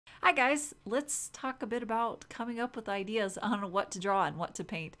Hi guys, let's talk a bit about coming up with ideas on what to draw and what to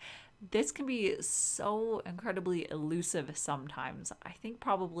paint. This can be so incredibly elusive sometimes. I think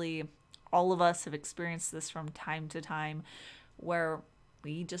probably all of us have experienced this from time to time where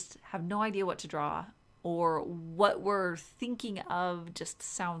we just have no idea what to draw, or what we're thinking of just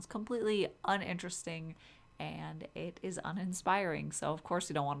sounds completely uninteresting and it is uninspiring. So, of course,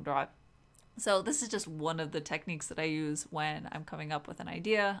 we don't want to draw it. So this is just one of the techniques that I use when I'm coming up with an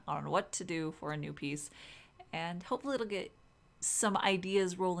idea on what to do for a new piece. And hopefully it'll get some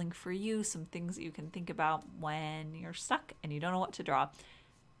ideas rolling for you, some things that you can think about when you're stuck and you don't know what to draw.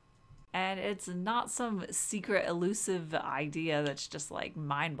 And it's not some secret elusive idea that's just like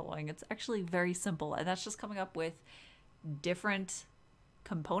mind-blowing. It's actually very simple, and that's just coming up with different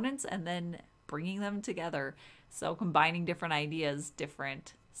components and then bringing them together. So combining different ideas,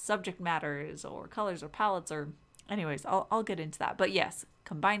 different subject matters or colors or palettes, or anyways, I'll get into that. But yes,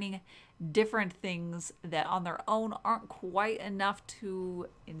 combining different things that on their own aren't quite enough to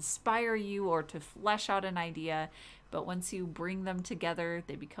inspire you or to flesh out an idea, but once you bring them together,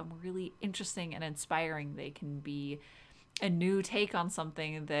 they become really interesting and inspiring. They can be a new take on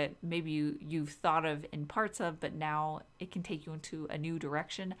something that maybe you've thought of in parts of, but now it can take you into a new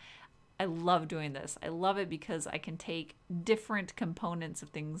direction. I love doing this. I love it because I can take different components of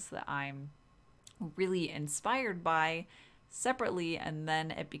things that I'm really inspired by separately, and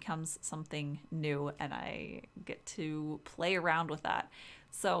then it becomes something new and I get to play around with that.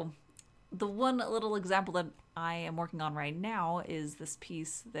 So the one little example that I am working on right now is this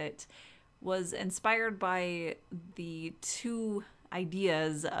piece that was inspired by the two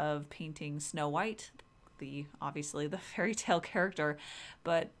ideas of painting Snow White, obviously the fairy tale character,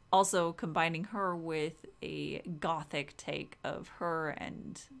 but also combining her with a gothic take of her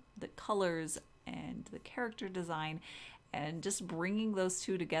and the colors and the character design, and just bringing those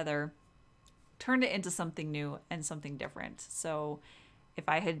two together turned it into something new and something different. So if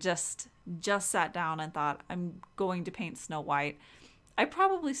I had just sat down and thought I'm going to paint Snow White, I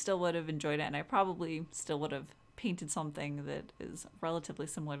probably still would have enjoyed it, and I probably still would have painted something that is relatively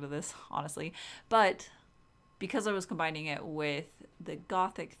similar to this, honestly. But because I was combining it with the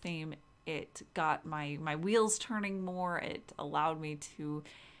gothic theme, it got my wheels turning more. It allowed me to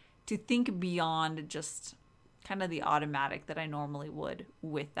think beyond just kind of the automatic that I normally would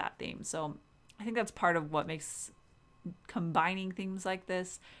with that theme. So I think that's part of what makes combining themes like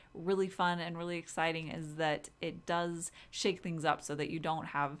this really fun and really exciting, is that it does shake things up so that you don't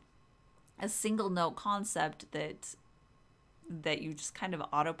have a single note concept that you just kind of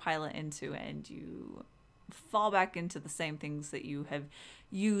autopilot into, and you fall back into the same things that you have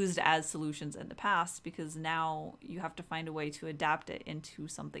used as solutions in the past, because now you have to find a way to adapt it into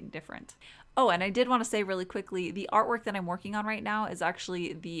something different. Oh, and I did want to say really quickly, the artwork that I'm working on right now is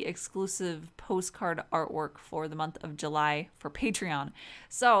actually the exclusive postcard artwork for the month of July for Patreon.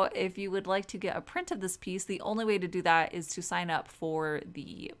 So if you would like to get a print of this piece, the only way to do that is to sign up for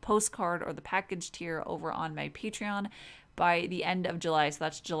the postcard or the package tier over on my Patreon by the end of July. So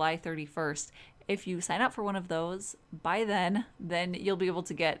that's July 31st. If you sign up for one of those by then you'll be able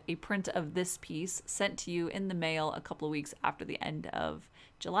to get a print of this piece sent to you in the mail a couple of weeks after the end of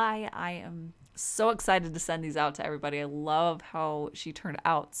July. I am so excited to send these out to everybody. I love how she turned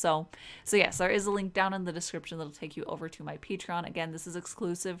out. So yes, there is a link down in the description that'll take you over to my Patreon. Again, this is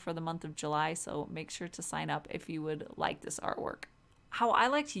exclusive for the month of July, so make sure to sign up if you would like this artwork. How I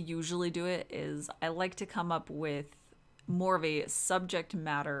like to usually do it is I like to come up with more of a subject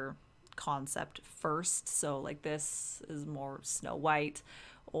matter concept first. So like this is more Snow White,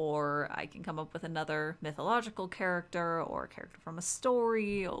 or I can come up with another mythological character or a character from a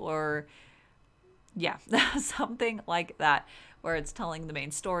story, or yeah, something like that, where it's telling the main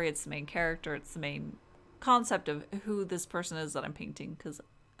story, it's the main character, it's the main concept of who this person is that I'm painting. Because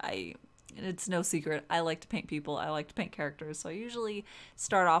it's no secret, I like to paint people, I like to paint characters, so I usually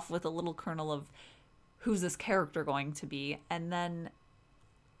start off with a little kernel of who's this character going to be, and then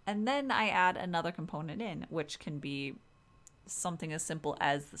I add another component in, which can be something as simple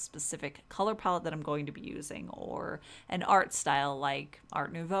as the specific color palette that I'm going to be using, or an art style like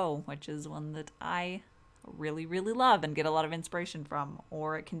Art Nouveau, which is one that I really, really love and get a lot of inspiration from.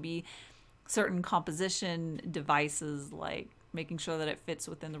 Or it can be certain composition devices, like making sure that it fits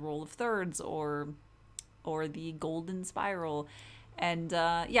within the rule of thirds, or the golden spiral. And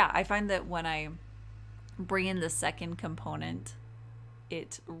yeah, I find that when I bring in the second component,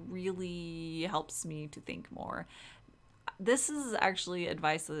 it really helps me to think more. This is actually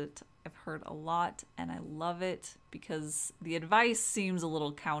advice that I've heard a lot, and I love it because the advice seems a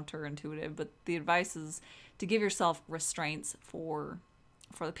little counterintuitive, but the advice is to give yourself restraints for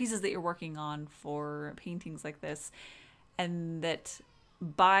for the pieces that you're working on, for paintings like this, and that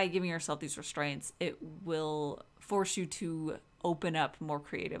by giving yourself these restraints, it will force you to open up more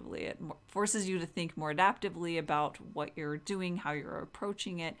creatively. It forces you to think more adaptively about what you're doing, how you're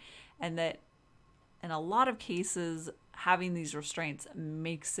approaching it, and that in a lot of cases, having these restraints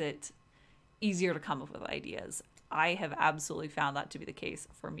makes it easier to come up with ideas. I have absolutely found that to be the case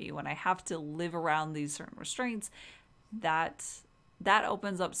for me. When I have to live around these certain restraints, that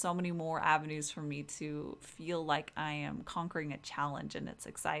opens up so many more avenues for me to feel like I am conquering a challenge, and it's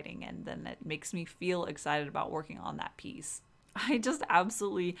exciting, and then it makes me feel excited about working on that piece. I just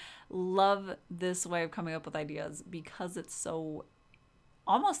absolutely love this way of coming up with ideas because it's so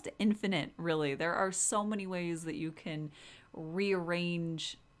almost infinite, really. There are so many ways that you can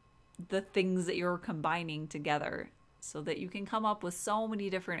rearrange the things that you're combining together so that you can come up with so many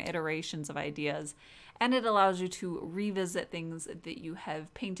different iterations of ideas. And it allows you to revisit things that you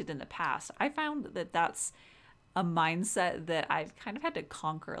have painted in the past. I found that that's a mindset that I've kind of had to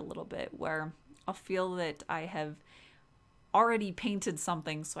conquer a little bit, where I'll feel that I have already painted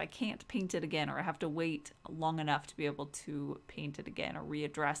something, so I can't paint it again, or I have to wait long enough to be able to paint it again or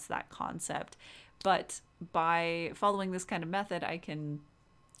readdress that concept. But by following this kind of method, I can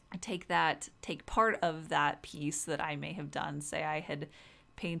take part of that piece that I may have done. Say I had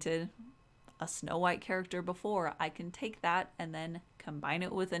painted a Snow White character before, I can take that and then combine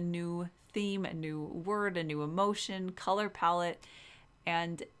it with a new theme, a new word, a new emotion, color palette,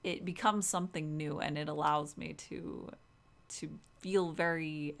 and it becomes something new, and it allows me to feel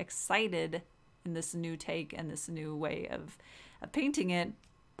very excited in this new take and this new way of painting it.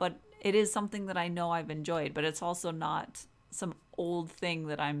 But it is something that I know I've enjoyed, but it's also not some old thing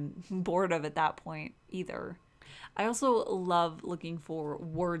that I'm bored of at that point either. I also love looking for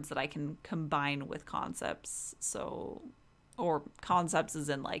words that I can combine with concepts. Or concepts as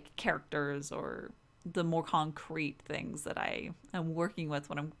in like characters, or the more concrete things that I am working with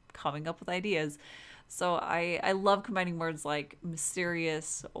when I'm coming up with ideas. So I love combining words like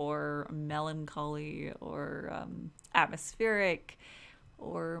mysterious or melancholy or atmospheric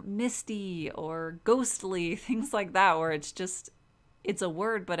or misty or ghostly, things like that, where it's a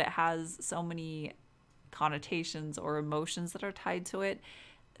word, but it has so many connotations or emotions that are tied to it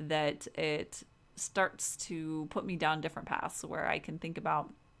that it starts to put me down different paths, where I can think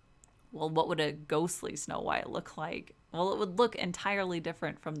about, well, what would a ghostly Snow White look like? Well, it would look entirely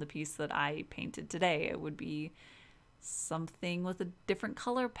different from the piece that I painted today. It would be something with a different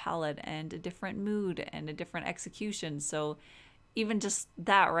color palette and a different mood and a different execution. So even just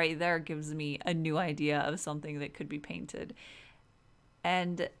that right there gives me a new idea of something that could be painted.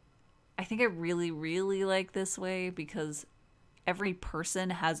 And I think I really, really like this way because every person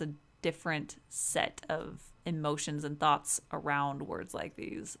has a different set of emotions and thoughts around words like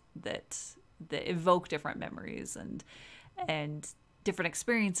these that evoke different memories and different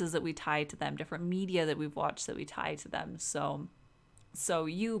experiences that we tie to them, different media that we've watched that we tie to them. So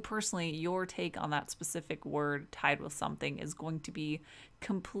you personally, your take on that specific word tied with something is going to be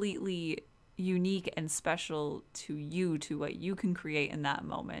completely unique and special to you, to what you can create in that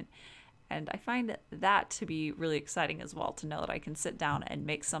moment. And I find that to be really exciting as well, to know that I can sit down and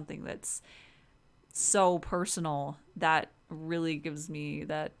make something that's so personal. That really gives me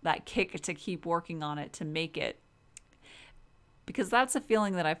that kick to keep working on it, to make it. Because that's a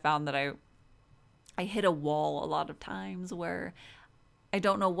feeling that I found that I hit a wall a lot of times, where I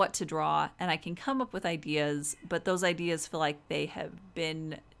don't know what to draw, and I can come up with ideas, but those ideas feel like they have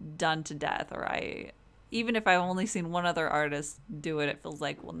been done to death, or even if I've only seen one other artist do it, it feels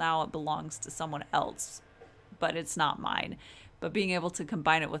like, well, now it belongs to someone else, but it's not mine. But being able to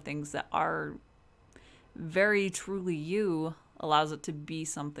combine it with things that are very truly you allows it to be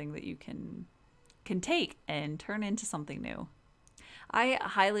something that you can take and turn into something new. I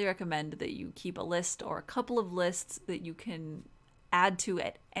highly recommend that you keep a list or a couple of lists that you can add to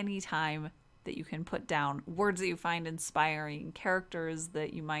at any time, that you can put down words that you find inspiring, characters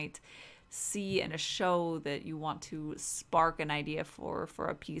that you might see in a show that you want to spark an idea for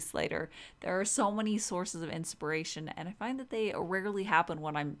a piece later. There are so many sources of inspiration, and I find that they rarely happen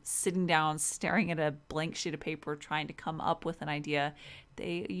when I'm sitting down staring at a blank sheet of paper trying to come up with an idea.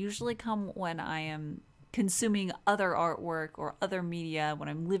 They usually come when I am consuming other artwork or other media, when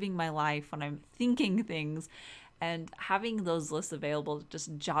I'm living my life, when I'm thinking things. And having those lists available to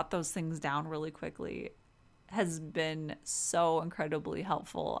just jot those things down really quickly has been so incredibly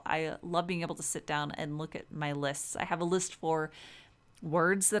helpful. I love being able to sit down and look at my lists. I have a list for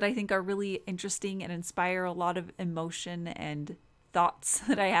words that I think are really interesting and inspire a lot of emotion and thoughts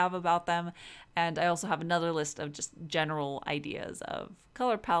that I have about them. And I also have another list of just general ideas of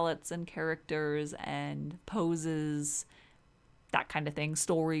color palettes and characters and poses, that kind of thing,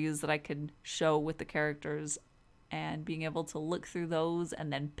 stories that I could show with the characters, and being able to look through those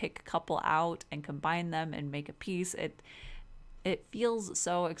and then pick a couple out and combine them and make a piece. It feels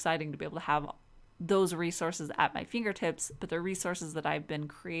so exciting to be able to have those resources at my fingertips, but they're resources that I've been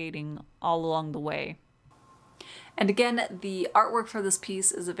creating all along the way. And again, the artwork for this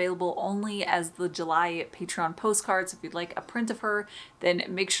piece is available only as the July Patreon postcard. So if you'd like a print of her, then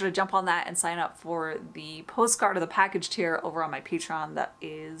make sure to jump on that and sign up for the postcard or the package tier over on my Patreon. That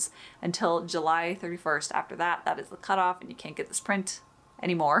is until July 31st. After that, that is the cutoff and you can't get this print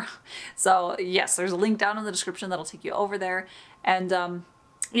anymore. So yes, there's a link down in the description that'll take you over there. And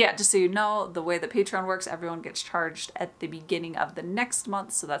yeah, just so you know, the way that Patreon works, everyone gets charged at the beginning of the next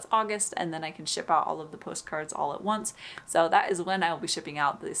month, so that's August, and then I can ship out all of the postcards all at once. So that is when I will be shipping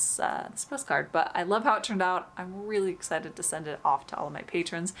out this postcard. But I love how it turned out. I'm really excited to send it off to all of my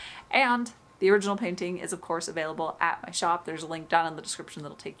patrons. And the original painting is, of course, available at my shop. There's a link down in the description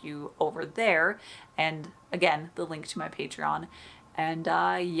that'll take you over there. And again, the link to my Patreon. And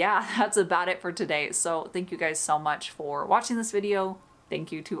yeah, that's about it for today. So thank you guys so much for watching this video.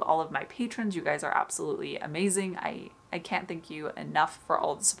 Thank you to all of my patrons. You guys are absolutely amazing. I can't thank you enough for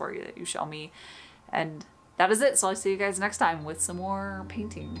all the support that you show me. And that is it. So I'll see you guys next time with some more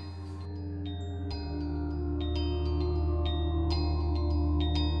painting.